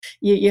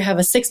you have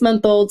a 6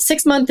 month old,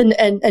 6 month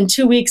and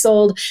 2 weeks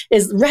old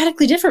is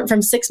radically different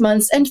from 6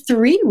 months and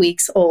 3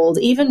 weeks old.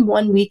 Even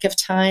 1 week of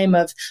time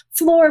of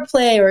floor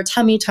play or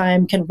tummy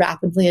time can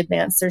rapidly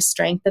advance their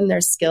strength and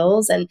their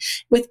skills. And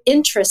with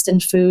interest in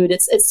food,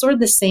 it's sort of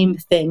the same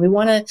thing. We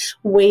want to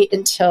wait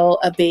until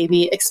a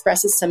baby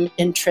expresses some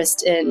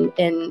interest in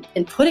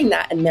putting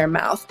that in their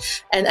mouth.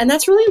 And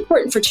that's really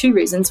important for two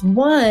reasons.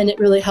 One, it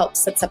really helps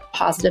set up a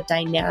positive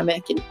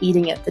dynamic in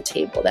eating at the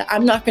table, that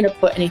I'm not going to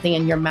put anything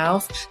in your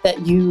mouth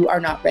that you are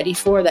not ready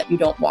for, that you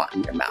don't want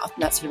in your mouth.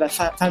 And that's sort of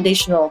a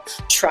foundational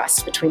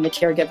trust between the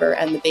caregiver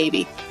and the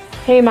baby.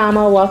 Hey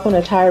mama, welcome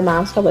to Tired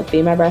Moms Club with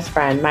Be My Best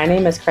Friend. My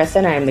name is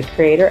Kristen. I am the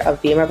creator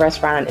of Be My Best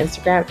Friend on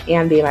Instagram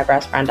and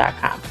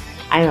BeMyBestFriend.com.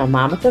 I am a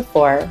mom of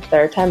 4,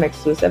 third-time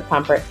exclusive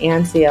pumper,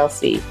 and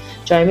CLC.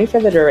 Join me for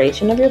the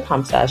duration of your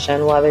pump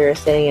session, whether you're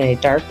sitting in a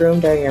dark room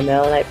during your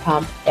middle of the night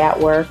pump, at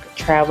work,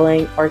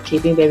 traveling, or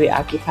keeping baby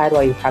occupied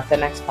while you prep the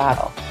next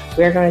bottle.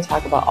 We are going to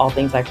talk about all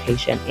things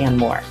lactation and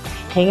more.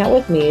 Hang out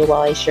with me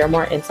while I share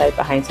more insight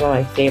behind some of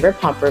my favorite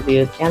pump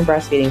reviews and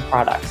breastfeeding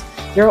products.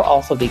 There will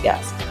also be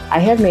guests. I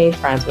have made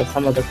friends with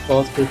some of the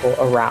coolest people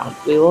around.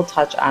 We will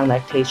touch on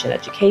lactation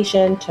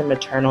education to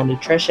maternal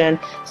nutrition,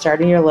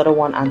 starting your little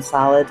one on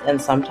solids, and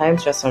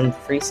sometimes just some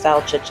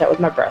freestyle chit-chat with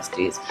my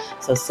breasties.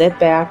 So sit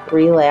back,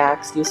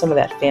 relax, use some of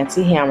that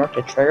fancy hammer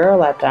to trigger a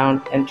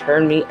letdown, and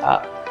turn me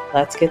up.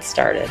 Let's get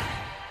started.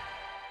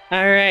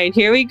 All right,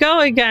 here we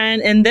go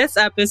again. And this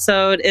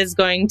episode is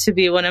going to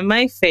be one of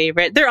my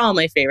favorite. They're all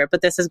my favorite,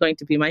 but this is going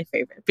to be my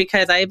favorite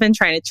because I've been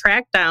trying to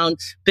track down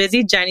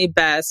Busy Jenny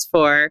Best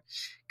for,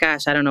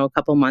 gosh, I don't know, a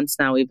couple months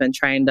now. We've been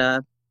trying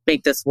to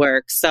make this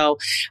work. So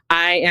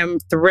I am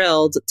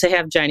thrilled to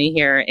have Jenny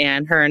here,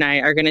 and her and I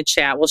are going to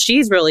chat. Well,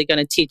 she's really going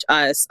to teach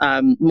us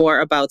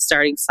more about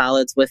starting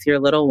solids with your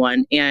little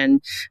one.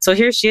 And so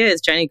here she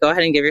is. Jenny, go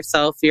ahead and give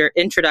yourself your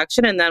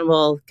introduction, and then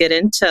we'll get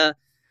into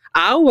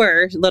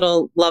our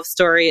little love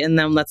story, and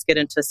then let's get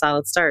into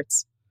solid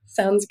starts.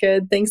 Sounds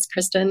good. Thanks,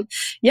 Kristen.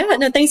 Yeah,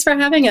 no, thanks for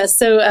having us.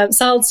 So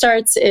Solid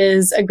Starts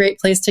is a great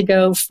place to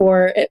go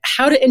for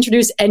how to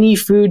introduce any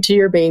food to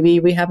your baby.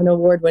 We have an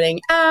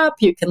award-winning app.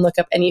 You can look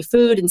up any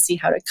food and see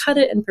how to cut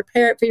it and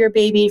prepare it for your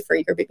baby's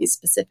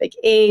specific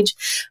age.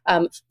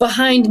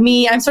 Behind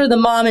me, I'm sort of the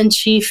mom in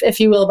chief, if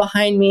you will.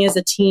 Behind me is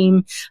a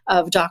team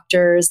of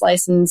doctors,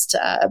 licensed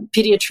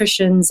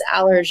pediatricians,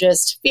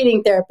 allergists,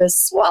 feeding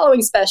therapists,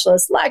 swallowing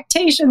specialists,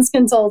 lactations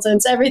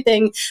consultants,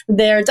 everything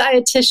there,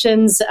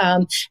 dietitians,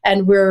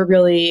 and we're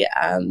really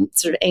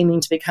sort of aiming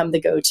to become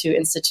the go-to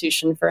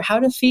institution for how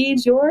to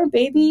feed your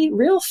baby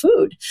real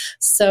food.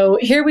 So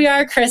here we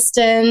are,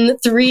 Kristen,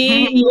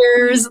 3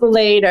 years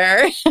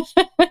later,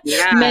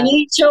 Yeah.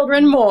 Many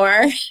children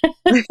more.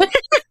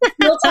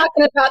 Still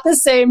talking about the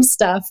same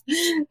stuff.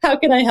 How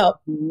can I help?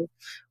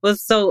 Well,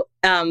 so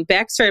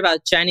backstory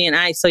about Jenny and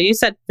I. So you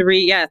said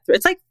 3,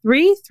 it's like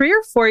 3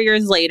 or 4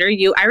 years later.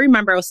 I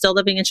remember I was still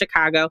living in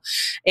Chicago,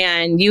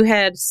 and you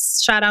had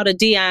shot out a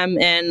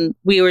DM, and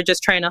we were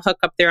just trying to hook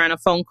up there on a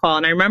phone call.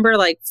 And I remember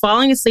like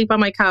falling asleep on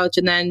my couch,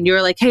 and then you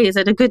were like, "Hey, is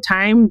it a good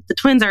time? The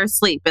twins are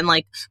asleep," and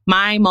like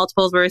my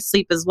multiples were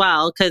asleep as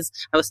well because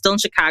I was still in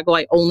Chicago.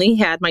 I only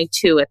had my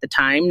 2 at the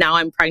time. Now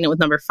I'm pregnant with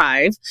number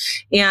 5,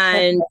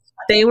 and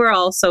they were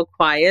all so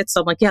quiet.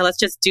 So I'm like, yeah, let's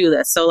just do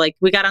this. So like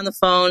we got on the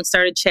phone,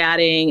 started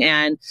chatting,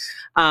 and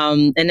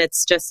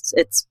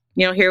it's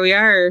here we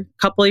are a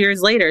couple of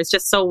years later. It's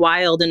just so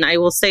wild. And I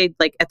will say,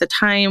 like, at the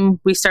time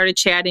we started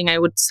chatting, I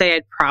would say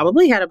I'd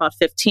probably had about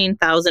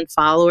 15,000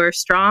 followers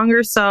strong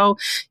or so.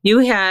 You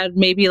had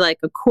maybe like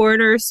a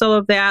quarter or so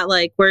of that.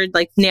 Like we're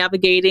like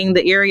navigating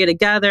the area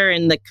together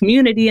and the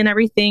community and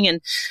everything.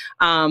 And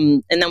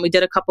then we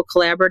did a couple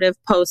collaborative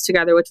posts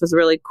together, which was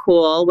really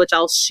cool, which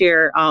I'll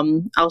share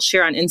on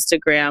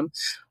Instagram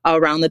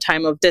around the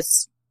time of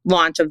this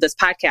launch of this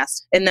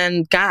podcast. And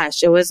then,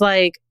 gosh, it was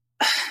like,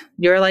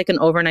 you're like an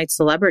overnight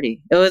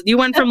celebrity. You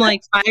went from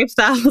like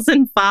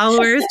 5,000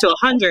 followers to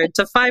 100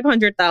 to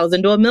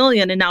 500,000 to 1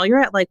 million, and now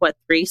you're at like what,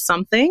 3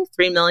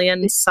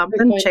 million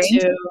something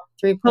change.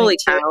 3.2. Holy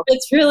cow!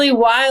 It's really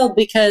wild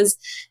because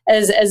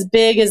as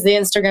big as the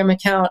Instagram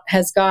account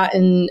has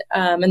gotten,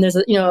 and there's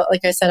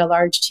like I said, a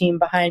large team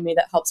behind me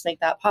that helps make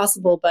that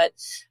possible. But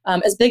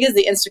as big as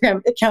the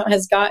Instagram account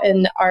has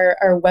gotten, our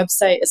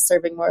website is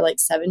serving more like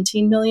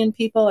 17 million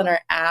people, and our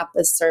app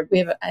we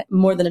have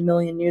more than 1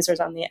 million users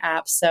on the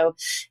app. So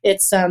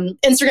it's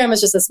Instagram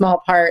is just a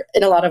small part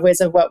in a lot of ways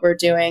of what we're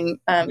doing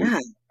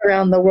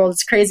around the world.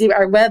 It's crazy.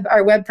 Our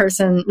web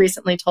person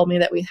recently told me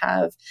that we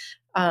have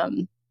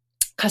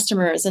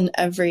customers in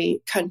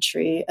every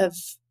country of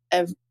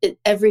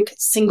every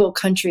single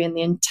country in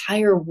the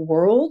entire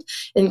world,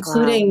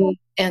 including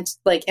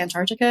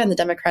Antarctica and the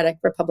Democratic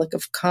Republic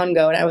of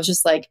Congo. And I was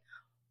just like,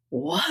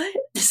 what?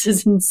 this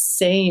is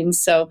insane.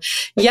 So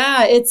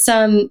yeah, it's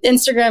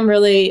Instagram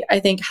really, I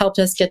think, helped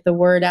us get the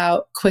word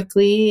out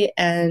quickly.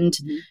 And,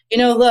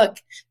 look,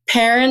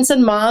 parents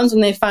and moms,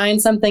 when they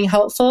find something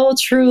helpful,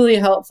 truly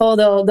helpful,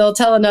 they'll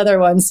tell another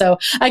one. So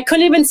I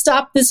couldn't even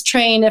stop this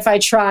train if I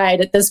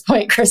tried at this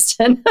point,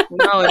 Kristen.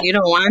 No, you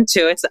don't want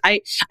to.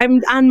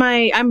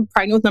 I'm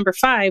pregnant with number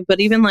 5,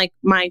 but even like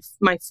my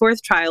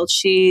 4th child,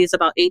 she's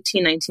about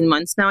 18, 19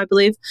 months now, I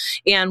believe.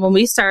 And when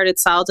we started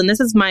Solids, and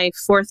this is my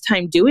 4th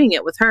time doing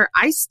it with her,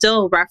 I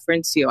still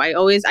reference you. I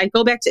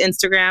go back to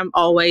Instagram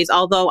always,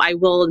 although I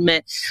will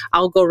admit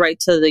I'll go right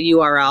to the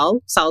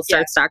URL,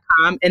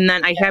 solidstarts.com, and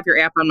then I have your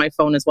app on my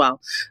phone as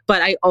well.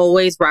 But I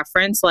always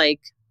reference,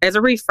 like, as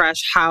a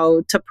refresh,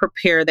 how to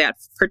prepare that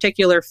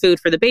particular food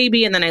for the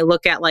baby. And then I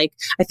look at, like,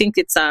 I think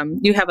it's,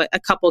 you have a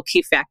couple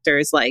key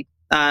factors like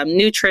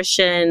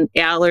nutrition,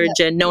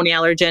 allergen, known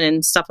allergen,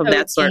 and stuff of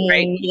that sort,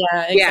 right?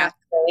 Yeah, exactly.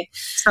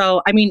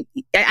 So, I mean,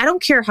 I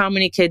don't care how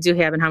many kids you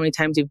have and how many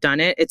times you've done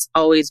it. It's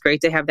always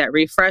great to have that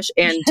refresh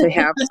and to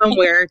have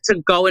somewhere to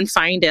go and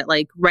find it,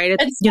 like right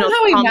at,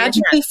 how we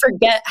magically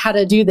forget how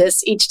to do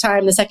this each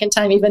time, the second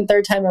time, even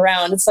third time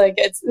around. It's like,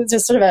 it's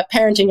just sort of a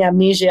parenting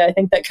amnesia, I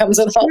think, that comes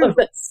with all of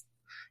this.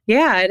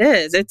 Yeah, it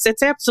is.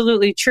 It's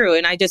absolutely true.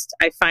 And I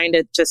find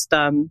it just,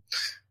 I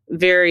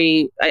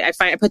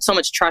put so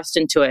much trust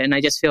into it, and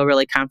I just feel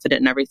really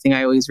confident in everything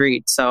I always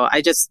read. So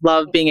I just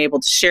love being able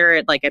to share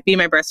it. Like at Be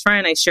My Breast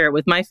Friend, I share it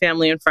with my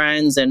family and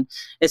friends, and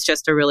it's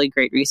just a really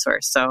great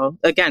resource. So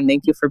again,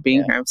 thank you for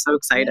being here. I'm so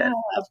excited. Yeah,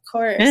 of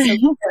course. Of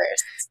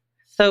course.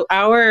 So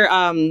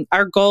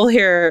our goal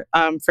here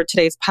for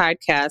today's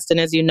podcast, and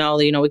as you know,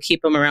 we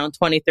keep them around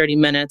 20, 30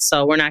 minutes.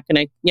 So we're not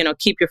going to,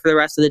 keep you for the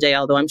rest of the day,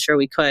 although I'm sure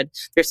we could.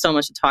 There's so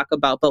much to talk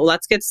about. But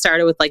let's get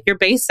started with like your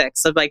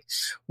basics of like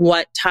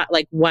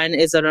when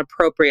is an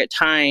appropriate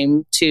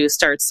time to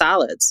start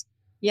solids?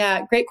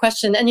 Yeah, great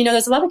question. And,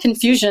 there's a lot of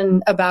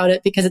confusion about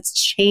it because it's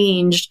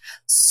changed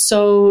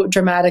so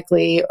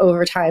dramatically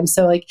over time.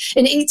 So like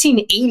in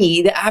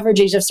 1880, the average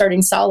age of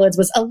starting solids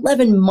was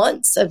 11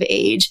 months of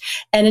age.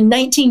 And in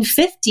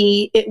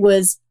 1950, it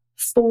was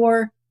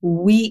 4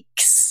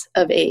 weeks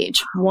of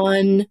age,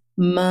 1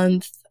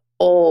 month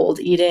old,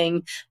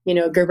 eating,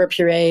 Gerber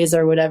purees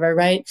or whatever,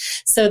 right?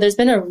 So there's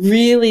been a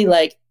really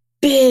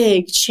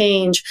big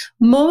change.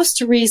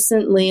 Most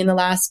recently, in the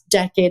last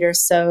decade or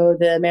so,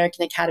 the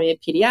American Academy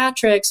of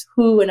Pediatrics,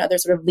 WHO, and other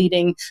sort of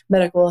leading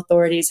medical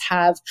authorities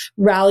have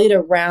rallied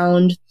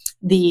around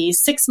the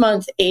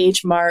 6-month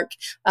age mark,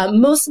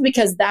 mostly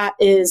because that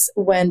is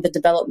when the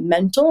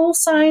developmental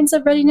signs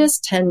of readiness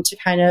tend to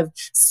kind of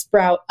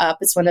sprout up.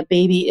 It's when a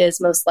baby is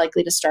most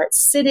likely to start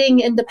sitting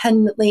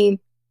independently.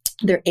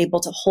 They're able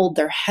to hold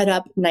their head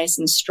up nice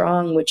and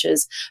strong, which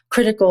is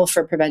critical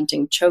for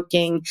preventing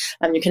choking.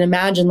 You can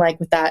imagine, like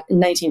with that in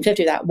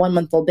 1950, that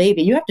 1-month-old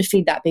baby, you have to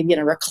feed that baby in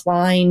a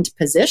reclined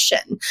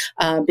position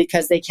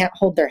because they can't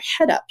hold their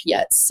head up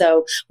yet.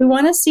 So we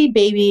want to see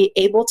baby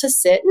able to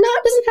sit.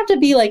 Doesn't have to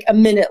be like a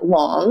minute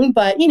long,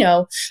 but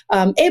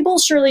able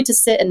surely to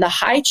sit in the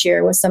high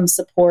chair with some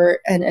support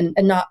and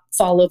not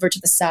fall over to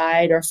the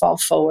side or fall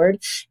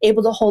forward,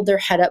 able to hold their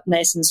head up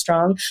nice and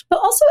strong, but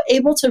also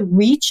able to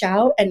reach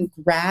out and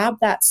grab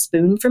that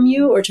spoon from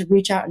you or to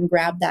reach out and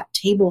grab that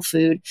table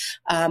food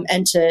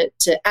and to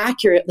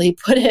accurately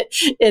put it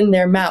in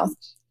their mouth.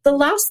 The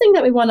last thing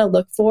that we want to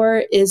look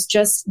for is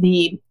just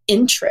the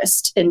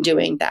interest in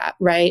doing that,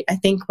 right? I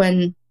think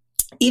when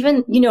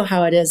even,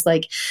 how it is,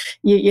 like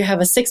you have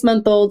a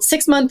 6-month-old,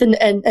 6 month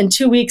and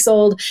 2 weeks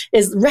old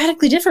is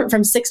radically different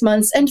from 6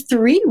 months and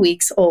 3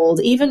 weeks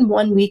old. Even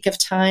 1 week of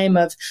time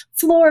of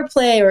floor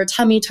play or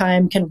tummy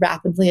time can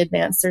rapidly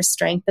advance their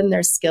strength and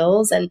their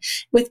skills. And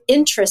with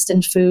interest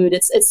in food,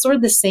 it's sort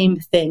of the same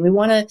thing. We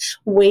want to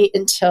wait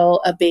until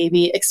a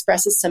baby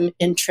expresses some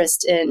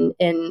interest in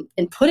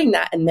putting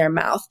that in their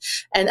mouth.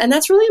 And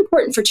that's really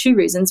important for 2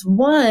 reasons.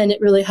 One,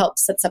 it really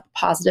helps sets up a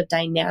positive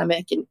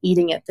dynamic in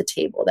eating at the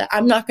table, that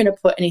I'm not going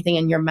to put anything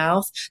in your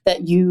mouth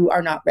that you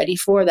are not ready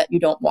for, that you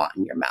don't want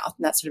in your mouth.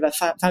 And that's sort of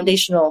a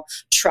foundational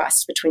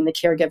trust between the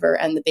caregiver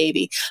and the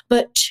baby.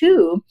 But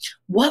 2,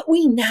 what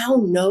we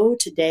now know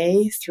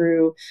today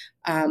through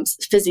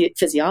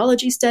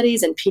physiology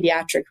studies and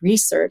pediatric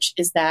research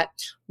is that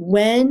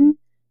when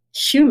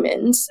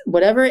humans,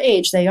 whatever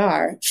age they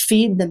are,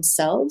 feed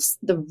themselves,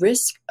 the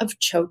risk of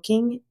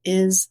choking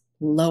is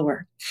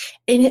lower.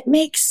 And it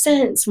makes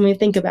sense when we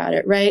think about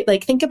it, right?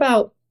 Like think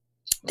about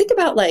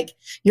like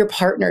your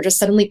partner just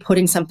suddenly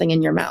putting something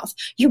in your mouth.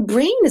 Your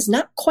brain is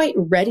not quite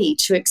ready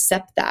to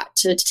accept that,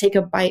 to take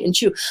a bite and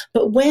chew.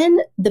 But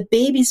when the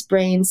baby's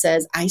brain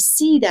says, I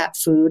see that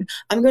food,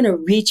 I'm going to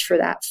reach for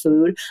that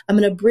food, I'm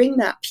going to bring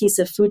that piece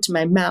of food to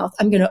my mouth,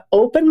 I'm going to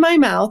open my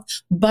mouth,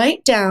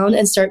 bite down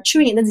and start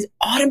chewing. And then these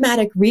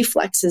automatic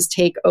reflexes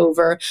take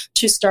over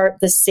to start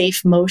the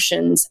safe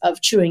motions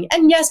of chewing.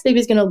 And yes,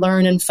 baby's going to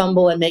learn and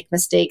fumble and make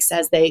mistakes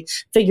as they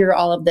figure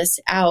all of this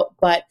out.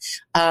 But,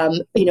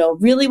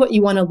 really really what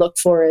you want to look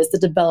for is the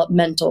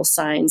developmental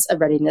signs of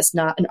readiness,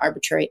 not an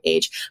arbitrary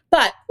age.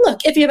 But look,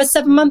 if you have a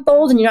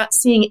 7-month-old and you're not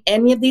seeing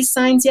any of these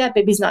signs yet,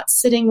 baby's not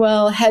sitting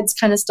well, head's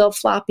kind of still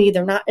floppy,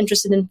 they're not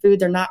interested in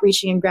food, they're not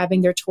reaching and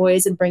grabbing their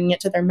toys and bringing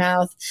it to their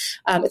mouth,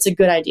 it's a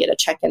good idea to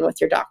check in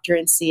with your doctor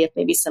and see if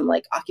maybe some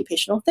like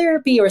occupational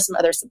therapy or some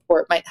other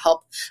support might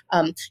help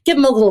give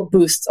them a little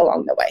boost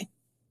along the way.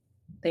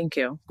 Thank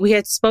you. We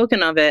had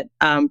spoken of it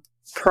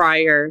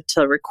prior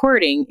to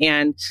recording,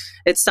 and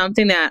it's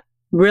something that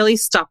really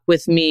stuck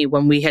with me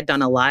when we had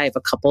done a live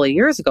a couple of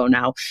years ago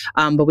now.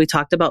 But we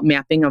talked about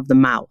mapping of the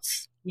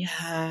mouth.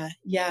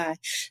 Yeah.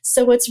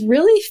 So what's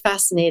really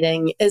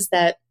fascinating is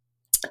that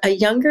a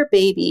younger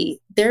baby,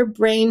 their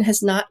brain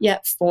has not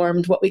yet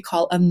formed what we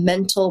call a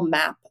mental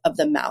map of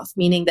the mouth,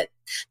 meaning that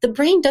the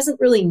brain doesn't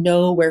really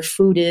know where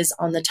food is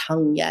on the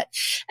tongue yet.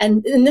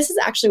 And this is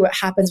actually what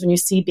happens when you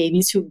see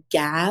babies who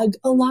gag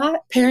a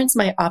lot. Parents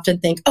might often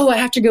think, oh, I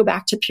have to go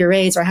back to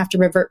purees or I have to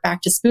revert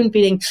back to spoon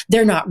feeding.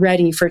 They're not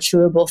ready for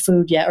chewable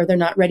food yet, or they're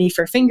not ready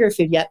for finger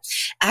food yet.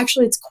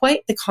 Actually, it's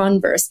quite the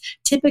converse.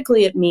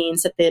 Typically, it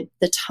means that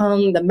the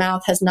tongue, the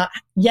mouth has not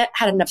yet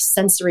had enough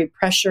sensory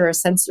pressure or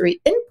sensory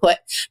input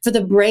for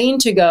the brain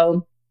to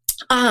go,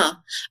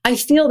 I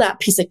feel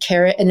that piece of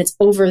carrot and it's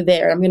over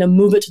there. I'm going to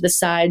move it to the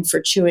side for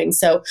chewing.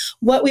 So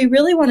what we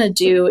really want to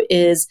do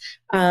is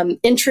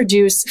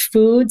introduce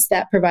foods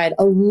that provide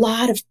a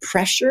lot of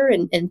pressure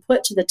and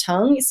input to the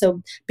tongue.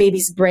 So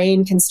baby's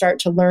brain can start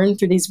to learn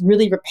through these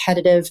really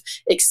repetitive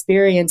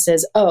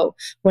experiences. Oh,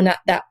 when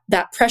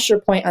that pressure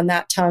point on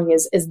that tongue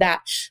is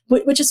that,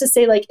 which is to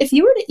say, like, if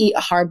you were to eat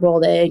a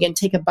hard-boiled egg and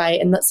take a bite,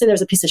 and let's say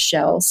there's a piece of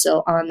shell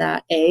still on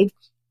that egg,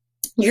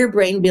 your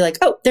brain would be like,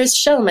 oh, there's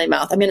shell in my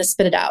mouth. I'm going to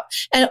spit it out.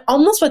 And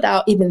almost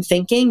without even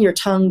thinking, your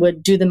tongue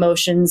would do the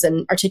motions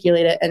and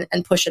articulate it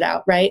and push it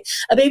out, right?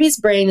 A baby's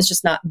brain is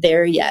just not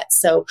there yet.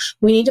 So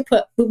we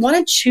want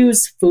to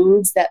choose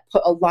foods that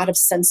put a lot of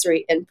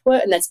sensory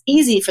input, and that's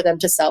easy for them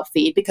to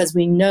self-feed, because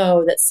we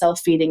know that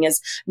self-feeding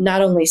is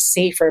not only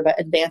safer, but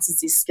advances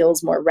these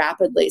skills more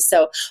rapidly.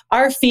 So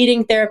our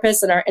feeding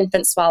therapists and our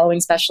infant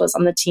swallowing specialists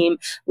on the team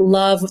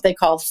love what they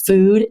call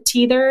food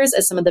teethers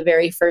as some of the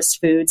very first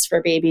foods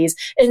for babies.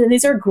 And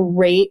these are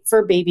great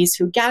for babies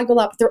who gag a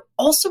lot, but they're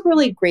also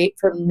really great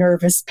for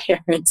nervous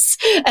parents,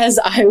 as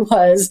I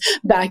was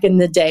back in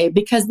the day,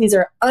 because these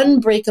are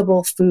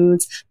unbreakable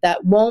foods that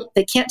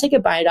they can't take a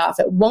bite off.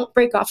 It won't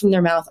break off in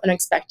their mouth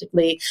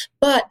unexpectedly,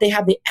 but they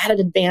have the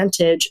added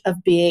advantage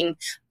of being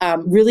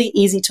really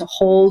easy to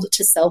hold,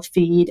 to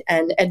self-feed,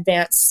 and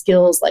advance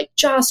skills like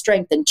jaw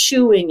strength and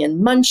chewing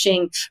and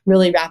munching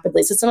really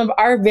rapidly. So some of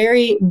our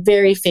very,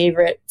 very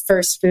favorite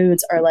first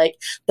foods are like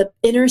the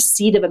inner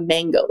seed of a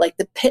mango, like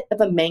the pit of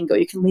a mango.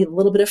 You can leave a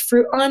little bit of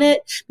fruit on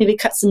it, maybe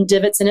cut some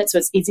divots in it so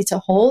it's easy to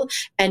hold.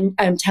 And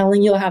I'm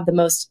telling you, you'll have the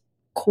most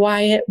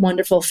quiet,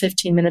 wonderful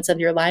 15 minutes of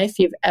your life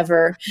you've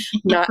ever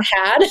not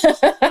had,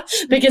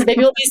 because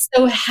baby will be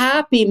so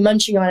happy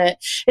munching on it.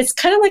 It's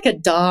kind of like a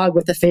dog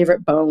with a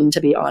favorite bone, to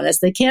be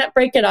honest. They can't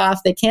break it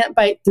off. They can't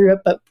bite through it,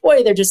 but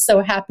boy, they're just so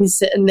happy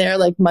sitting there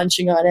like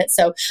munching on it.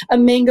 So a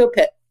mango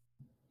pit.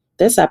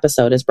 This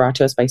episode is brought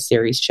to us by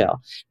Ceres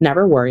Chill.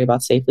 Never worry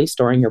about safely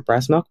storing your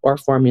breast milk or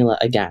formula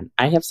again.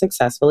 I have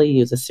successfully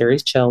used a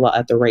Ceres Chill while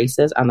at the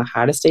races on the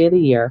hottest day of the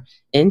year,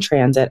 in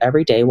transit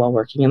every day while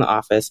working in the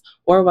office,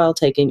 or while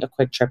taking a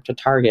quick trip to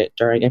Target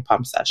during a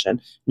pump session.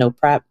 No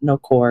prep, no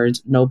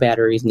cords, no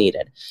batteries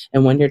needed.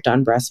 And when you're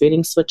done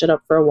breastfeeding, switch it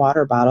up for a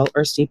water bottle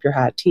or steep your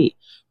hot tea.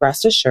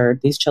 Rest assured,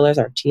 these chillers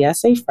are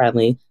TSA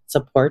friendly,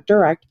 support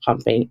direct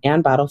pumping,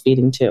 and bottle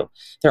feeding too.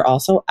 They're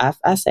also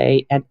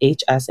FSA and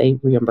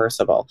HSA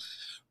reimbursable.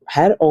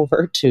 Head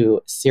over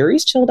to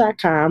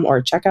CeresChill.com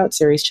or check out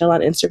Ceres Chill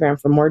on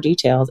Instagram for more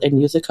details, and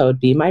use the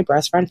code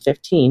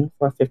BeMyBreastFriend15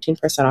 for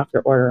 15% off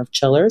your order of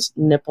chillers,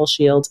 nipple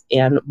shields,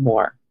 and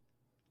more.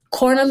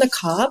 Corn on the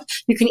cob.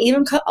 You can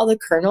even cut all the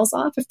kernels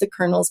off if the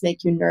kernels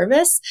make you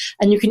nervous.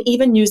 And you can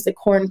even use the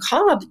corn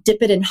cob, dip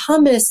it in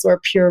hummus or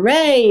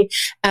puree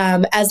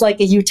as like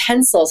a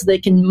utensil so they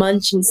can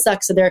munch and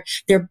suck. So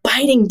they're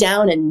biting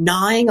down and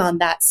gnawing on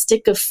that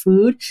stick of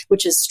food,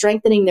 which is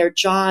strengthening their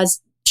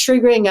jaws,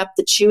 triggering up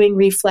the chewing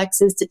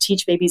reflexes to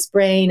teach baby's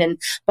brain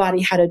and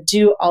body how to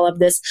do all of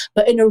this,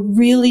 but in a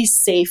really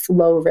safe,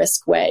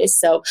 low-risk way.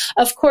 So,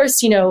 of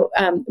course,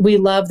 we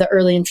love the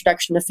early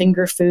introduction to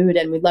finger food,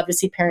 and we'd love to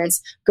see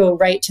parents go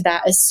right to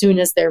that as soon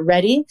as they're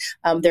ready.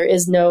 There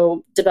is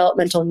no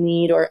developmental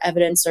need or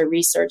evidence or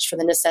research for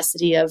the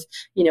necessity of,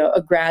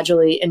 a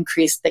gradually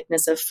increased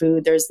thickness of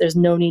food. There's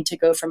no need to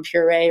go from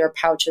puree or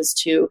pouches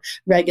to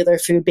regular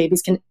food.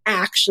 Babies can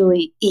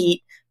actually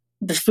eat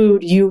the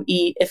food you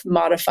eat if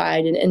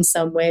modified in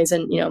some ways.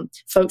 And,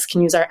 folks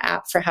can use our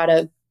app for how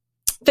to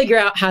figure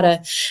out how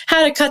to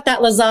cut that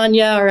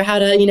lasagna or how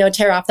to,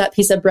 tear off that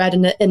piece of bread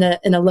in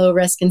a low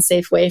risk and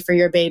safe way for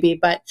your baby.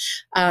 But,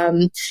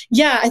 I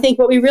think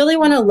what we really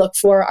want to look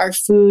for are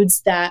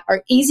foods that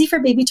are easy for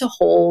baby to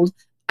hold,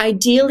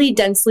 ideally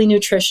densely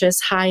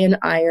nutritious, high in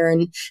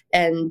iron,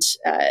 and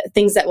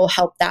things that will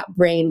help that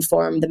brain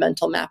form the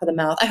mental map of the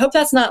mouth. I hope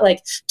that's not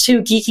like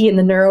too geeky in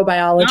the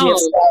neurobiology of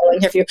swallowing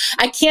here for you.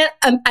 I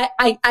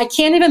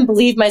can't even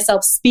believe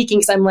myself speaking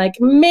because I'm like,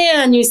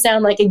 man, you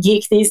sound like a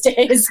geek these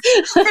days.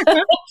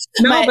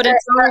 But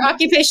our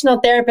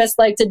occupational therapists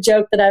like to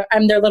joke that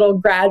I'm their little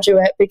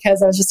graduate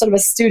because I was just sort of a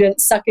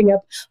student sucking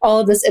up all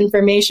of this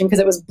information because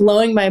it was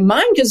blowing my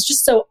mind because it's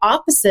just so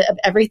opposite of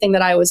everything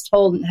that I was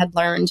told and had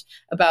learned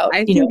about.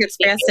 I think it's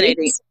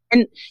fascinating.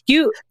 And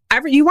you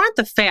want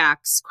the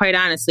facts, quite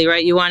honestly,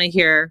 right? You want to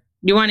hear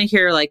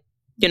like,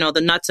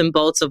 the nuts and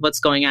bolts of what's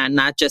going on,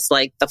 not just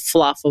like the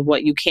fluff of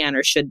what you can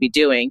or should be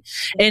doing.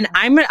 And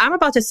I'm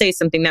about to say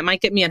something that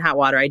might get me in hot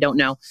water. I don't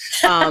know.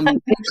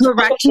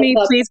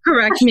 Please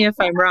correct me if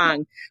I'm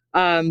wrong.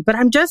 But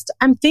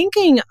I'm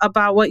thinking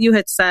about what you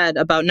had said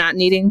about not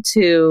needing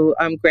to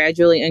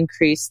gradually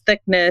increase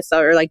thickness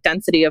or like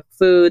density of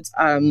foods,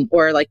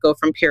 or like go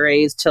from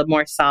purees to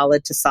more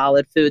solid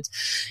foods.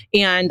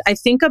 And I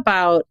think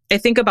about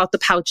the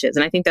pouches,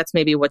 and I think that's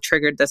maybe what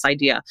triggered this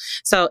idea.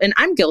 So, and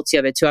I'm guilty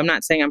of it too. I'm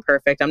not saying I'm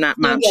perfect. I'm not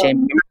mom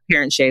shaming. I'm not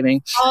parent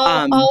shaming.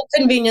 All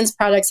convenience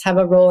products have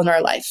a role in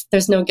our life.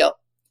 There's no guilt.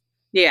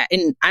 Yeah,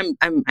 and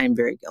I'm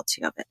very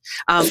guilty of it.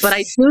 But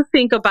I do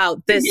think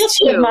about this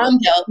too. Mom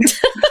guilt.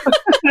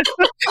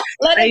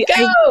 Let it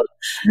go.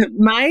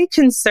 My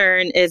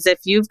concern is if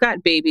you've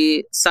got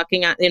baby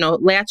sucking on,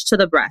 latched to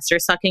the breast or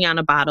sucking on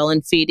a bottle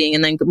and feeding,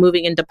 and then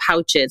moving into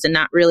pouches and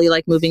not really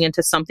like moving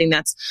into something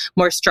that's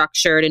more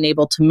structured and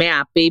able to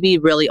map. Baby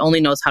really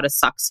only knows how to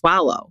suck,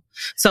 swallow.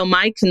 So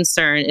my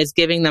concern is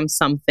giving them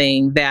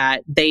something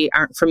that they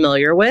aren't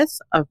familiar with,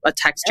 a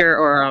texture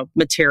or a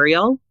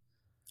material.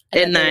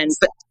 And then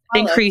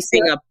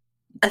increasing up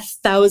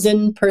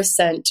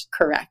 1,000%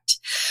 correct.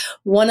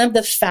 One of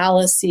the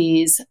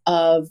fallacies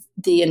of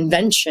the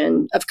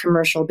invention of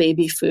commercial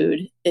baby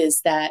food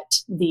is that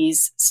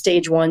these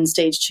stage 1,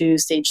 stage 2,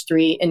 stage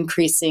 3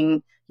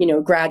 increasing,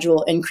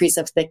 gradual increase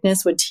of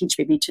thickness would teach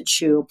baby to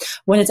chew,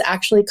 when it's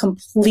actually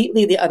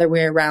completely the other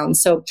way around.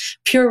 So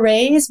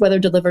purees, whether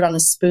delivered on a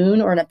spoon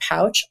or in a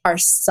pouch, are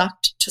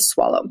sucked to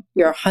swallow.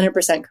 You're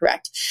 100%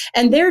 correct.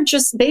 And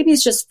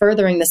baby's just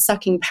furthering the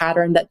sucking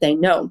pattern that they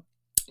know.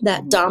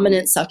 That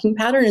dominant sucking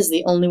pattern is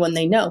the only one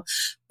they know.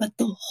 But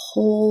the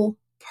whole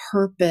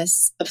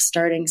purpose of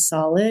starting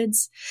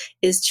solids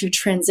is to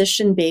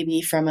transition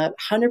baby from a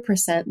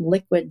 100%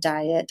 liquid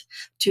diet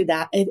to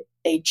that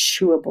a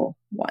chewable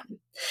one.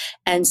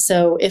 And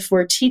so if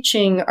we're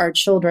teaching our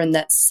children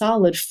that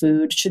solid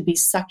food should be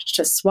sucked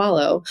to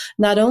swallow,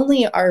 not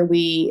only are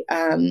we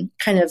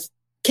kind of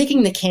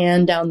kicking the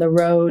can down the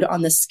road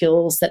on the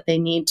skills that they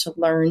need to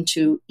learn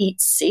to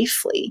eat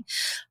safely,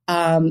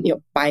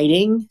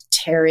 biting,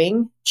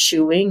 tearing,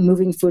 chewing,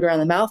 moving food around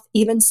the mouth,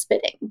 even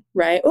spitting,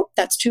 right? Oh,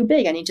 that's too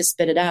big. I need to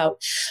spit it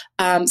out.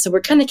 So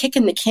we're kind of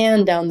kicking the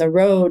can down the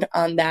road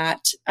on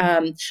that.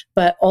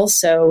 But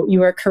also,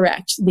 you are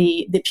correct.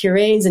 The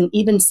purees and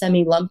even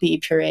semi-lumpy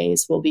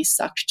purees will be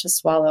sucked to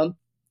swallow,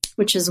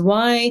 which is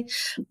why,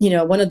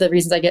 one of the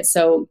reasons I get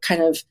so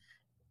kind of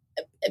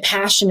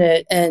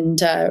passionate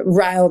and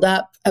riled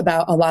up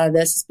about a lot of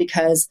this is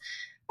because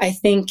I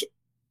think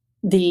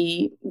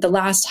the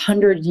last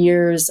 100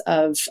 years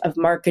of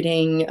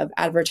marketing, of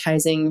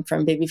advertising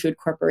from baby food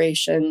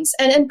corporations,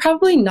 and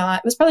probably not,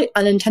 it was probably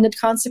unintended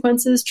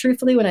consequences,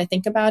 truthfully, when I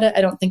think about it. I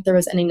don't think there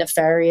was any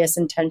nefarious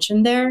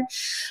intention there,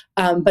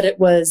 but it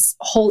was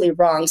wholly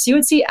wrong. So you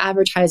would see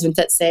advertisements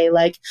that say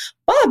like,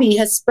 Bobby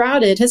has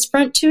sprouted his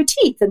front 2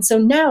 teeth, and so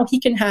now he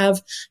can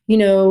have,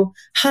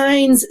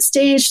 Heinz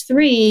stage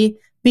 3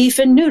 beef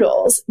and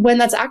noodles, when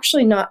that's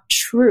actually not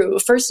true.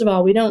 First of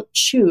all, we don't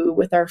chew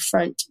with our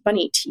front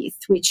bunny teeth.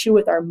 We chew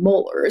with our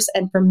molars.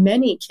 And for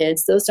many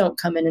kids, those don't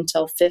come in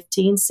until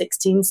 15,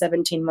 16,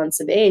 17 months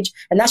of age.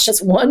 And that's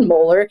just one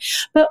molar.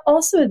 But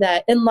also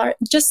that,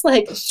 just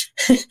like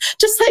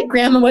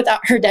grandma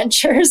without her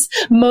dentures,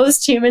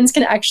 most humans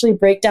can actually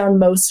break down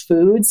most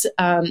foods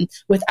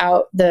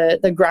without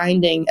the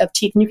grinding of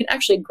teeth. And you can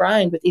actually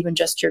grind with even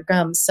just your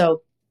gums.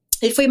 So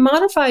if we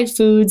modified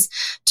foods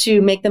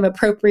to make them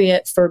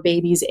appropriate for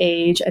baby's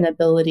age and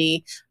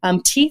ability,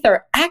 teeth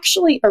are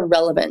actually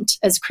irrelevant,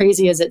 as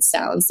crazy as it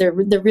sounds. They're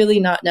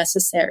really not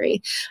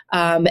necessary.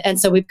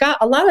 And so we've got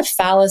a lot of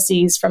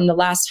fallacies from the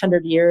last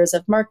 100 years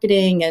of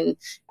marketing and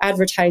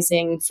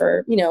advertising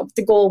for,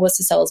 the goal was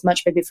to sell as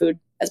much baby food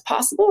as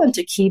possible and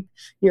to keep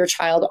your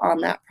child on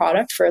that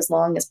product for as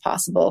long as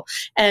possible.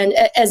 And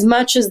as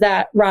much as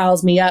that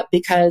riles me up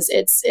because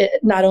it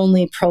not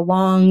only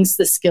prolongs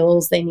the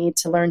skills they need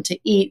to learn to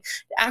eat,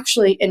 it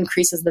actually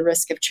increases the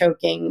risk of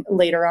choking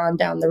later on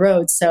down the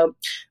road. So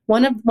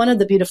one of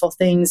the beautiful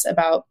things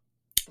about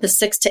the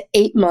 6 to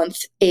 8 month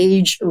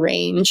age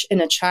range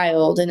in a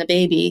child, in a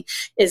baby,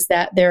 is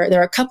that there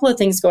are a couple of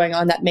things going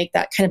on that make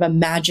that kind of a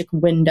magic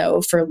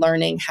window for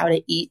learning how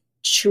to eat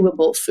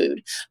chewable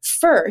food.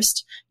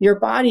 First,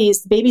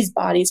 the baby's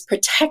body's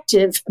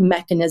protective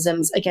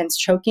mechanisms against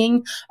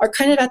choking are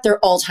kind of at their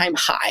all-time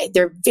high.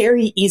 They're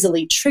very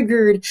easily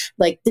triggered.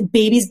 Like the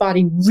baby's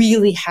body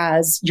really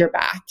has your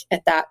back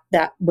at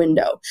that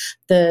window.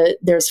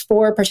 There's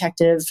 4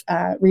 protective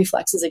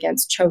reflexes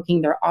against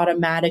choking. They're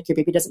automatic. Your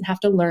baby doesn't have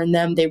to learn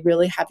them. They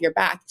really have your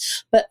back.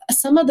 But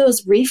some of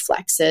those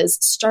reflexes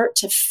start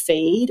to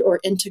fade or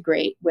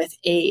integrate with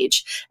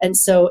age. And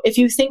so if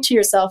you think to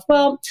yourself,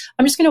 well,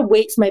 I'm just going to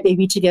wait for my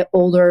baby to get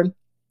older. I'm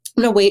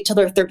going to wait till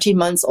they're 13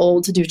 months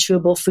old to do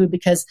chewable food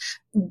because,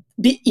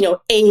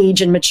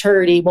 age and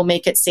maturity will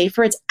make it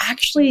safer. It's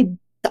actually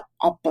the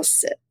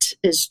opposite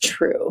is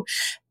true.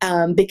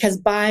 Because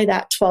by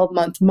that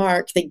 12-month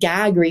mark, the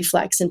gag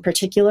reflex in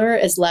particular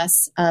is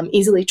less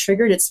easily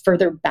triggered. It's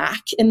further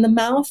back in the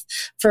mouth.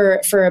 For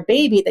a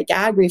baby, the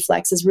gag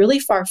reflex is really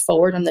far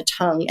forward on the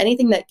tongue.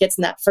 Anything that gets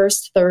in that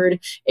first third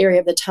area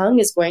of the tongue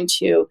is going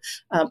to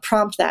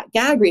prompt that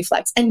gag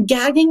reflex. And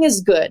gagging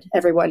is good,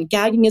 everyone.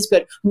 Gagging is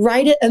good.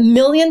 Write it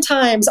 1,000,000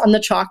 times on the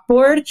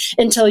chalkboard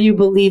until you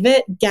believe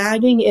it.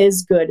 Gagging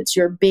is good. It's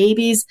your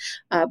baby's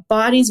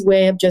body's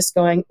way of just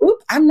going, oop,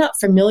 I'm not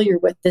familiar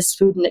with this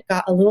food and it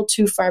got a little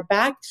too far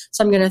back.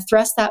 So I'm going to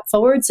thrust that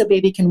forward so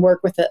baby can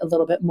work with it a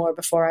little bit more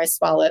before I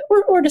swallow it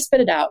or to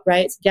spit it out,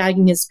 right? So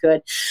gagging is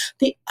good.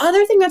 The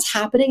other thing that's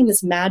happening in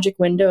this magic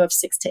window of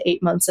 6 to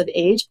 8 months of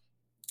age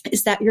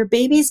is that your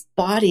baby's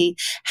body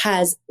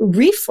has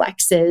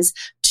reflexes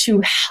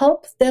to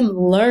help them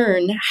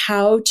learn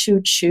how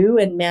to chew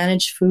and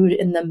manage food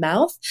in the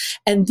mouth.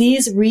 And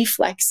these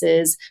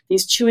reflexes,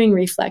 these chewing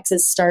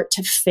reflexes, start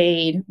to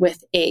fade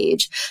with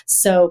age.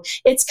 So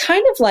it's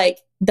kind of like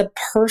the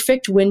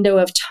perfect window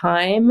of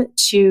time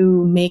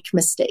to make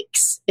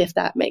mistakes, if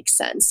that makes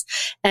sense.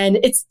 And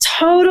it's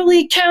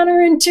totally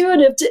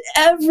counterintuitive to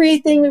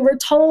everything we were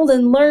told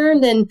and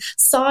learned and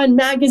saw in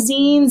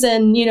magazines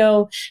and,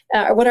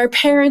 what our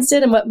parents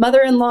did and what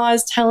mother-in-law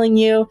is telling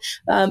you.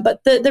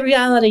 But the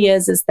reality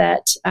is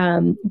that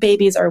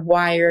babies are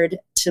wired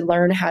to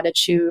learn how to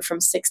chew from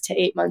 6 to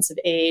 8 months of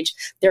age.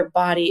 Their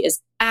body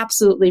is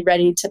absolutely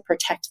ready to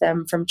protect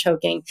them from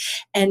choking.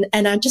 And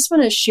I just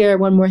want to share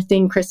one more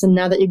thing, Kristen,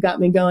 now that you got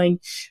me going.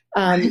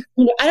 I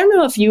don't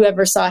know if you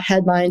ever saw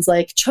headlines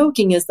like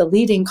choking is the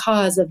leading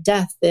cause of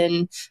death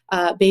in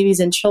babies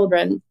and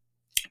children.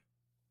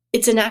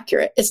 It's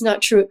inaccurate. It's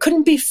not true. It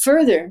couldn't be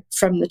further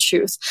from the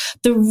truth.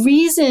 The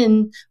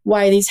reason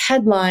why these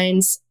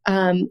headlines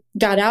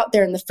got out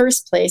there in the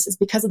first place is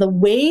because of the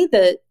way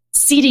that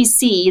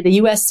CDC, the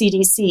US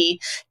CDC,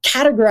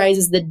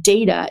 categorizes the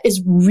data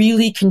is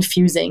really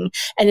confusing.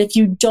 And if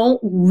you don't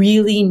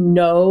really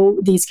know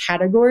these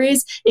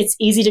categories, it's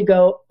easy to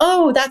go,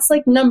 oh, that's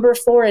like number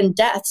 4 in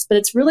deaths, but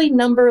it's really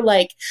number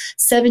like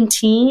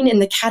 17 in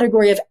the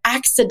category of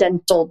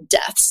accidental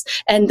deaths.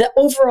 And the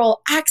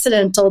overall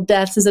accidental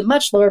deaths is a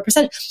much lower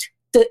percentage.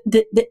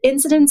 The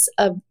incidence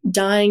of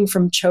dying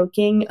from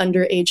choking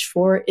under age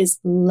 4 is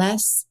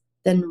less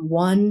than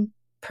 1%.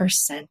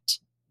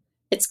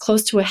 It's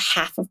close to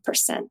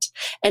 0.5%.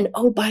 And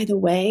oh, by the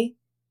way,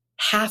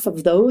 half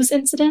of those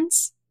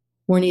incidents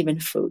weren't even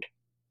food.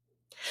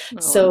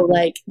 Oh. So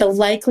like the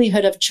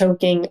likelihood of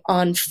choking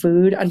on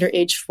food under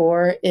age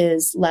 4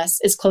 is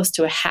close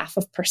to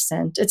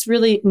 0.5%. It's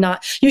really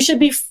not, you should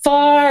be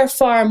far,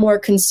 far more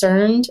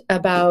concerned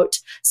about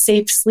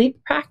safe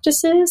sleep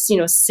practices,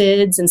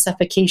 SIDS and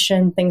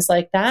suffocation, things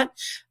like that,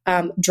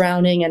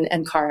 drowning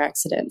and car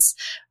accidents.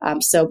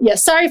 So yeah,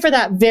 sorry for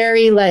that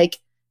very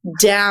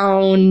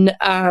down,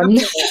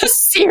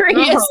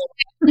 serious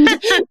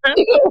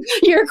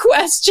your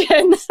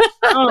question.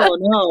 Oh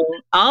no,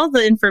 all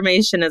the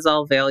information is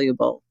all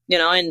valuable,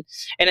 and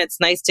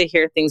it's nice to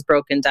hear things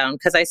broken down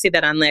because I see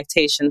that on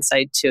lactation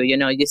side too.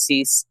 You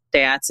see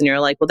stats and you're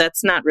like, well,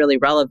 that's not really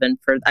relevant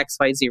for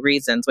XYZ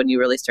reasons when you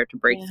really start to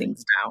break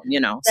things down,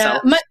 Yeah. So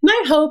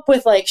my hope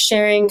with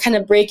sharing, kind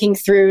of breaking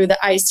through the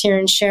ice here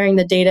and sharing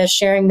the data,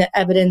 sharing the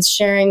evidence,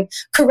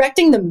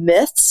 correcting the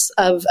myths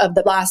of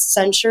the last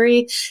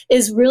century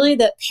is really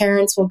that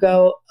parents will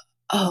go,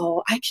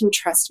 oh, I can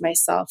trust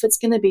myself. It's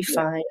going to be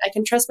fine. I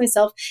can trust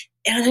myself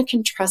and I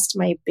can trust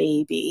my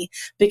baby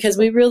because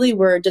we really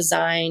were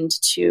designed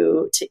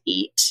to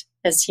eat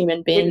as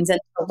human beings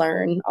and to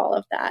learn all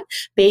of that.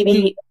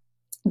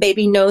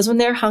 Baby knows when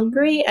they're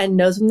hungry and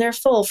knows when they're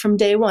full from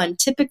day one.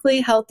 Typically,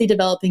 healthy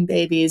developing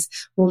babies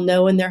will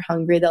know when they're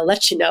hungry. They'll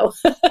let you know.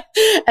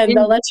 And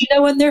they'll let you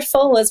know when they're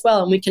full as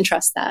well. And we can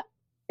trust that.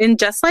 And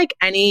just like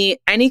any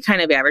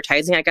kind of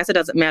advertising, I guess it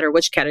doesn't matter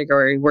which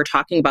category we're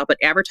talking about, but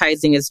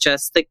advertising is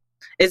just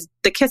is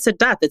the kiss of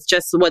death. It's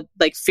just what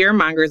fear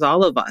mongers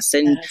all of us.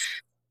 And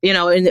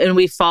and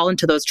we fall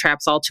into those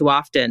traps all too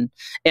often.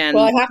 And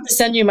well, I have to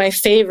send you my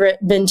favorite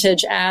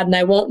vintage ad, and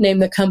I won't name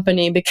the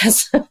company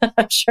because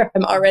I'm sure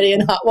I'm already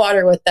in hot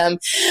water with them.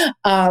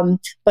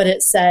 But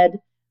it said,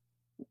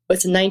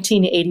 it's a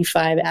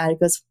 1985 ad. It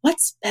goes,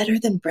 "What's better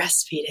than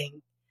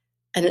breastfeeding?"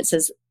 And it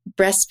says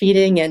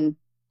breastfeeding and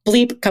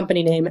bleep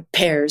company name,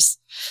 Pears.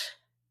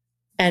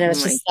 And it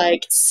was just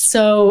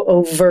so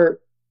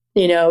overt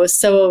It was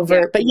so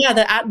overt. But yeah,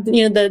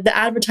 the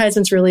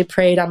advertisements really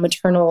preyed on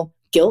maternal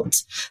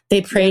guilt.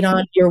 They preyed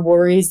on your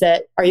worries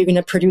that, are you going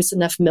to produce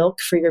enough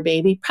milk for your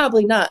baby?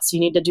 Probably not. So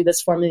you need to do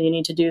this formula. You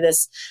need to do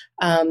this.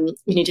 You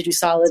need to do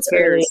solids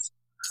early.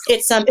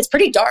 It's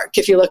pretty dark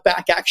if you look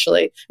back,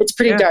 actually. It's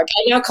pretty dark.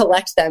 I now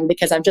collect them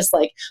because I'm just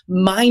like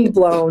mind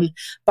blown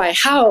by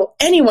how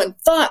anyone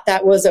thought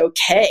that was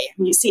okay.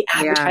 And you see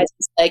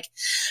advertisements like,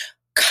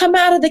 come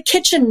out of the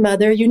kitchen,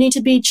 mother. You need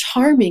to be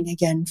charming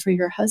again for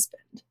your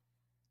husband.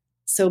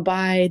 So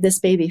buy this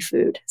baby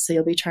food so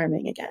you'll be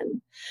charming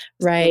again.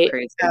 Right.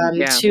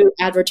 To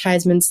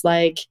advertisements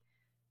like,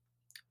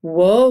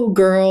 whoa,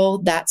 girl,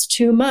 that's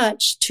too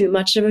much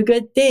of a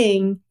good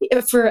thing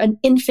for an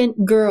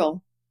infant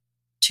girl.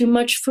 Too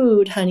much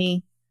food,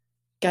 honey.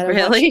 Gotta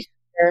really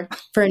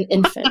for an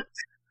infant.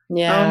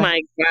 Yeah. Oh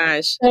my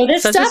gosh. So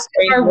this stuff,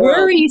 our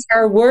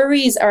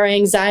worries, our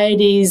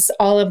anxieties,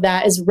 all of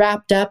that is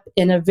wrapped up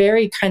in a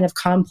very kind of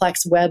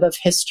complex web of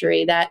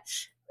history that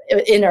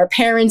in our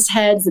parents'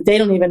 heads, they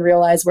don't even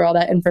realize where all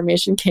that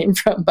information came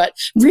from. But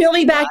reel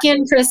me back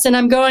in, Kristen.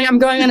 I'm going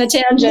on a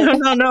tangent.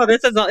 No.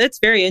 It's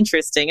very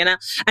interesting, and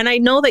I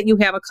know that you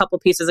have a couple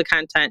pieces of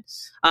content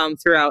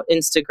throughout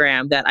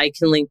Instagram that I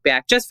can link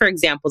back, just for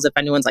examples. If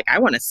anyone's like, I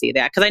want to see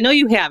that, because I know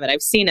you have it.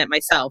 I've seen it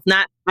myself.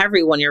 Not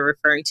everyone you're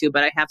referring to,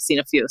 but I have seen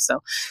a few.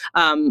 So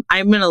I'm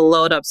going to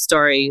load up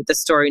the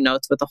story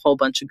notes with a whole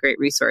bunch of great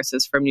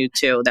resources from you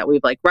too that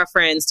we've like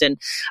referenced, and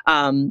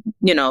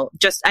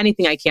just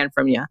anything I can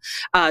from you.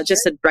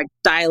 Just to like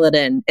dial it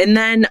in. And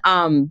then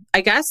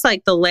I guess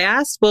like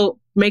we'll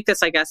make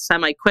this, I guess,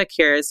 semi-quick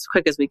here, as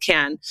quick as we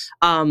can.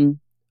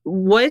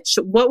 What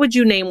would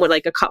you name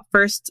like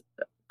first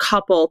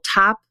couple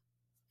top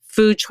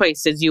food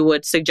choices you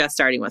would suggest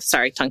starting with?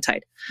 Sorry,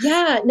 tongue-tied.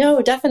 Yeah,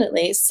 no,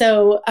 definitely.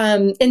 So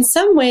in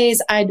some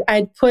ways,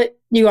 I'd put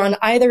you on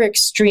either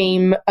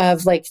extreme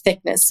of like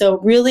thickness. So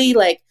really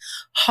like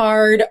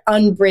hard,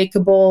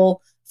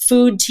 unbreakable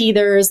food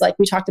teethers, like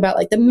we talked about,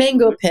 like the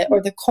mango pit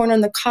or the corn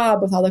on the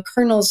cob with all the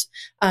kernels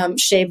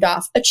shaved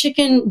off, a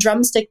chicken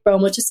drumstick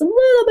bone with just a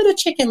little bit of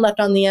chicken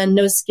left on the end,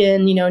 no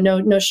skin,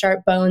 no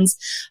sharp bones.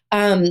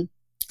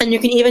 And you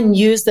can even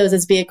use those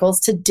as vehicles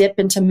to dip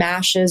into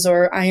mashes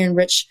or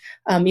iron-rich,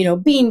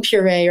 bean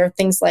puree or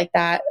things like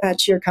that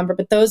to your comfort.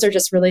 But those are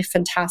just really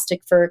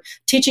fantastic for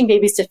teaching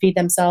babies to feed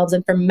themselves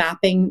and for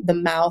mapping the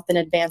mouth and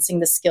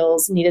advancing the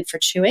skills needed for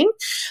chewing.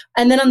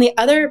 And then on the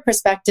other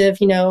perspective,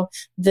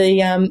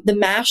 the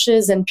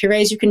mashes and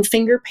purees, you can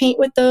finger paint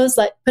with those.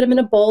 Put them in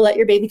a bowl, let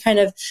your baby kind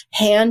of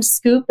hand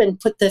scoop and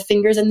put the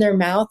fingers in their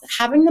mouth.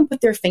 Having them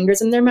put their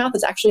fingers in their mouth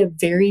is actually a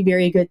very,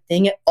 very good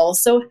thing. It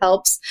also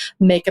helps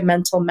make a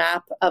mental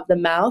map of the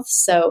mouth.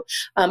 So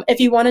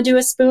if you want to do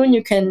a spoon,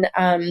 you can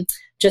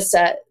just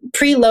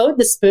preload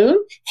the spoon,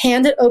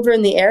 hand it over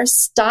in the air,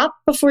 stop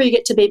before you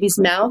get to baby's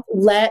mouth,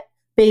 let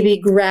baby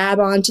grab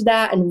onto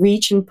that and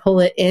reach and pull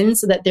it in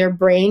so that their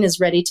brain is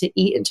ready to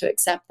eat and to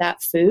accept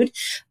that food.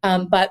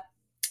 But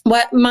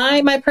what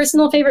my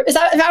personal favorite is,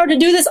 if I were to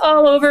do this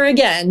all over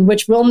again,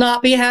 which will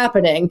not be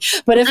happening,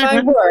 but if I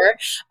were,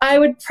 I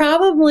would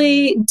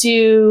probably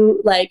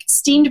do like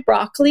steamed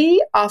broccoli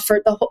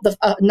offered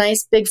a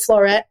nice big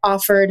floret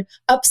offered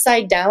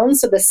upside down,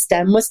 so the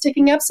stem was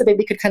sticking up, so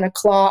baby could kind of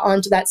claw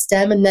onto that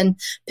stem and then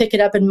pick it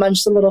up and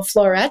munch the little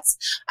florets.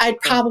 I'd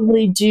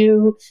probably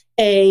do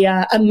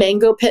a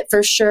mango pit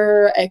for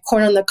sure, a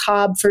corn on the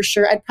cob for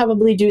sure. I'd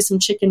probably do some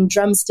chicken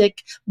drumstick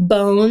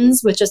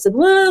bones with just a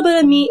little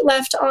bit of meat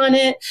left on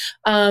it.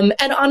 And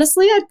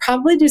honestly, I'd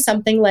probably do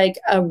something like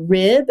a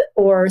rib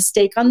or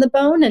steak on the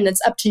bone. And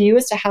it's up to you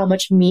as to how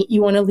much meat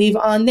you want to leave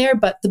on there.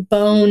 But the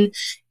bone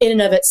in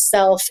and of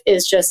itself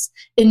is just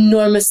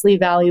enormously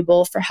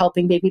valuable for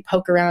helping baby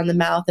poke around the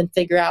mouth and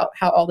figure out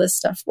how all this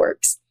stuff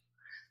works.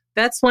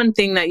 That's one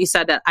thing that you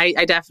said that I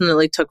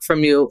definitely took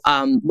from you,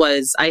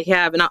 was I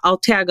have, and I'll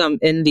tag them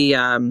in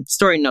the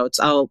story notes.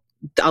 I'll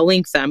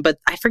link them, but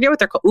I forget what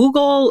they're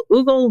called.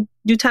 Oogle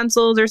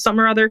utensils or some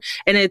or other.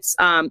 And it's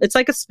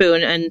like a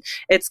spoon and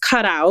it's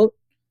cut out.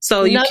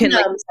 So you can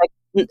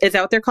is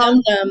that what they're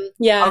called? Num-num.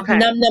 Yeah. Okay.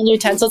 Num-num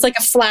utensil. It's like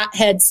a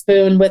flathead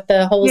spoon with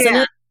the holes in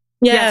it.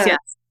 Yeah. Yes.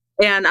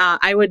 And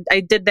I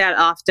did that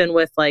often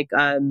with like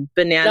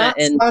banana not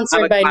and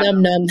sponsored by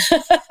Num Num.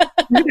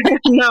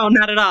 No,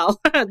 not at all.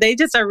 They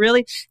just are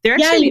really, they're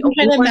actually you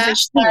can kind of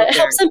mash that. It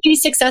helps them be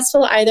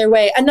successful either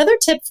way. Another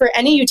tip for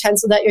any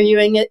utensil that you're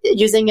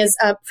using is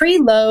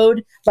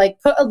preload,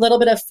 like put a little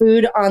bit of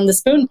food on the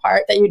spoon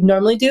part that you'd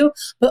normally do,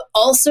 but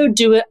also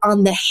do it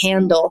on the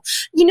handle.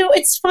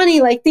 It's funny,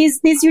 like these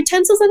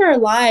utensils in our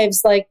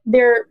lives, like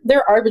they're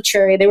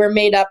arbitrary. They were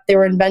made up, they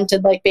were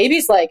invented, like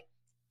babies, like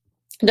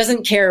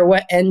doesn't care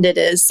what end it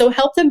is. So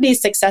help them be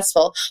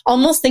successful.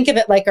 Almost think of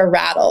it like a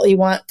rattle. You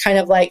want kind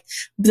of like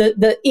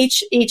the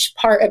each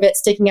part of it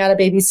sticking out of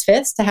baby's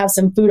fist to have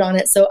some food on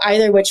it. So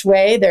either which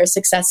way they're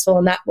successful,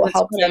 and that will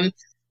help them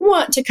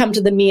want to come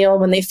to the meal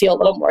when they feel a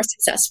little more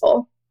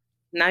successful.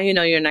 Now you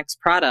know your next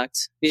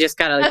product. You just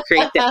got to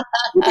create that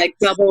like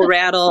double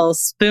rattle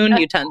spoon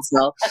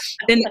utensil.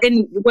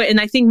 And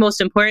I think most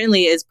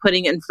importantly is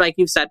putting it in, like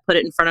you said, put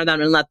it in front of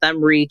them and let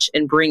them reach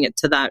and bring it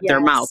to their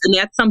mouth. And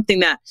that's something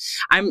that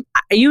I mean,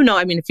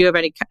 if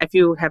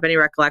you have any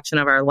recollection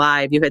of our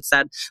live, you had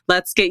said,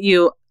 let's get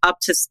you up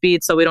to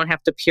speed so we don't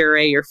have to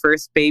puree your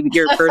first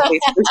birthday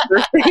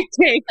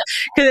cake,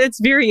 because it's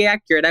very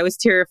accurate. I was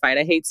terrified.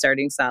 I hate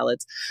starting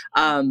solids.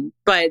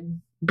 But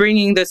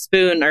bringing the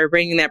spoon or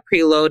bringing that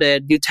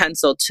preloaded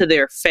utensil to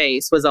their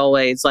face was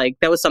always like,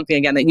 that was something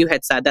again that you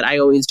had said that I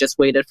always just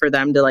waited for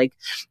them to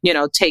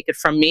take it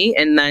from me,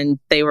 and then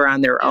they were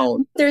on their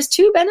own. There's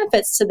two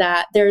benefits to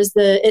that.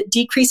 It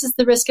decreases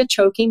the risk of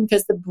choking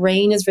because the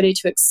brain is ready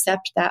to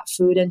accept that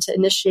food and to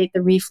initiate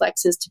the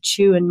reflexes to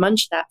chew and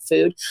munch that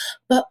food.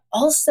 But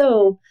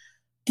also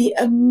the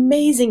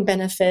amazing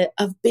benefit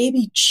of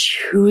baby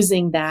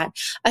choosing that.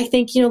 I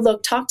think,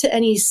 look, talk to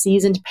any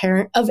seasoned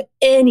parent of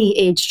any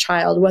age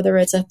child, whether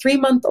it's a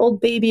 3-month-old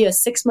baby, a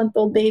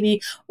 6-month-old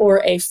baby,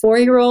 or a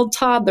 4-year-old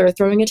toddler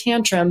throwing a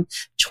tantrum.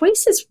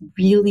 Choice is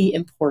really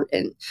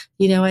important.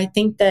 I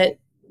think that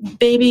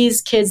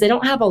babies, kids, they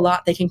don't have a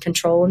lot they can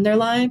control in their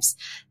lives.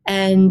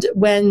 And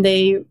when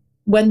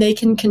they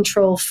can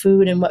control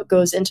food and what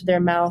goes into their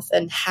mouth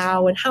and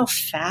how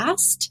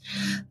fast,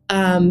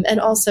 and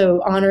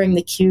also honoring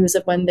the cues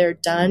of when they're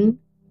done,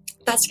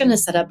 that's going to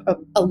set up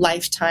a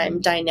lifetime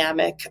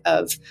dynamic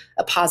of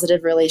a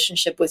positive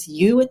relationship with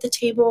you at the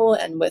table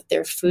and with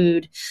their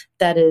food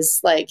that is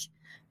like,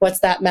 what's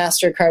that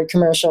MasterCard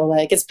commercial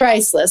like? It's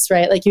priceless,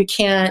 right? Like you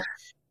can't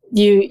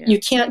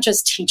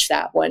just teach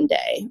that one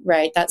day,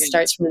 right? That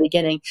starts from the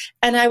beginning.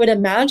 And I would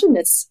imagine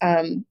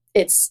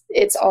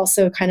it's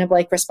also kind of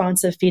like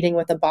responsive feeding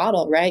with a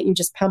bottle, right? You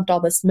just pumped all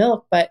this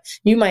milk, but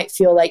you might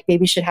feel like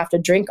baby should have to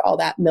drink all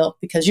that milk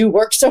because you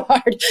worked so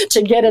hard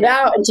to get it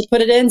out and to put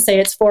it in, say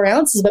it's 4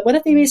 ounces. But what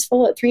if baby's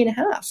full at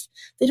 3.5?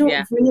 They don't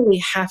really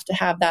have to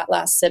have that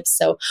last sip.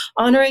 So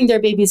honoring their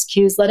baby's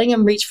cues, letting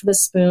them reach for the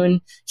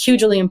spoon,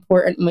 hugely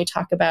important when we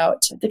talk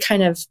about the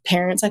kind of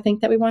parents I think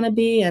that we want to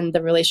be and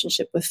the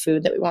relationship with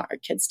food that we want our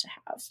kids to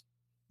have.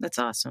 That's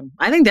awesome.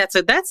 I think that's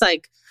the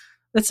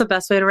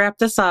best way to wrap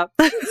this up.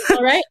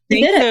 All right.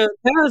 Thank you.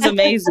 That was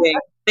amazing.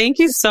 Thank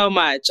you so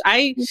much.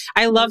 I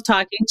love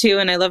talking to you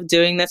and I love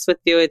doing this with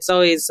you. It's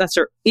always such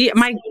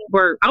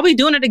I'll be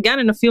doing it again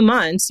in a few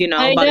months, I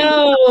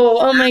know.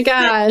 Oh my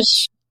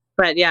gosh.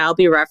 But yeah, I'll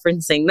be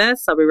referencing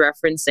this. I'll be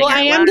referencing. Well,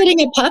 I am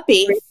getting a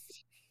puppy.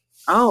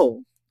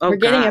 Oh, we're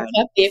getting a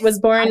puppy. It was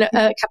born a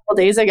couple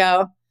days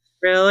ago.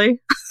 Really?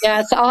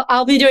 Yeah. So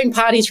I'll be doing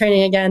potty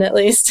training again, at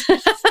least.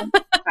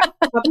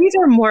 Puppies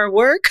are more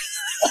work.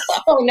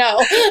 Oh,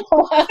 no.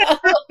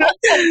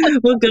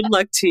 Well, good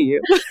luck to you.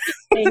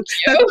 Thank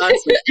you.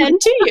 Awesome. And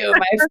to you,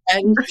 my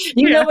friend.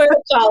 You know where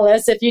to call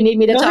us if you need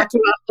me to talk you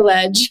off the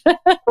ledge.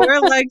 4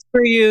 legs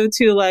for you,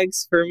 2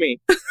 legs for me.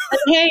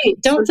 Hey,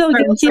 don't feel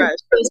guilty for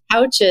those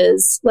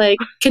pouches. Like,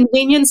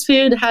 convenience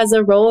food has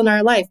a role in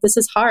our life. This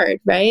is hard,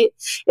 right?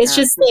 It's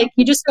just like,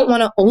 you just don't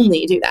want to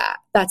only do that.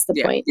 That's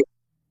the point.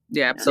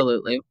 Yeah,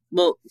 absolutely.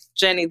 Well,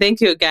 Jenny, thank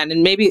you again.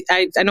 And maybe,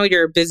 I know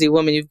you're a busy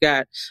woman. You've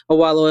got a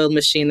well-oiled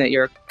machine that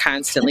you're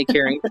constantly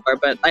caring for,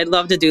 but I'd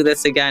love to do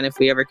this again if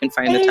we ever can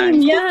find the time.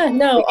 Yeah,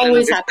 no,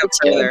 always happy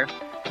to.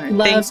 Right.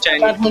 Thanks, Jenny.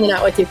 Love hanging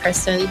out with you,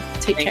 Kristen.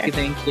 Take care.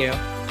 Thank you.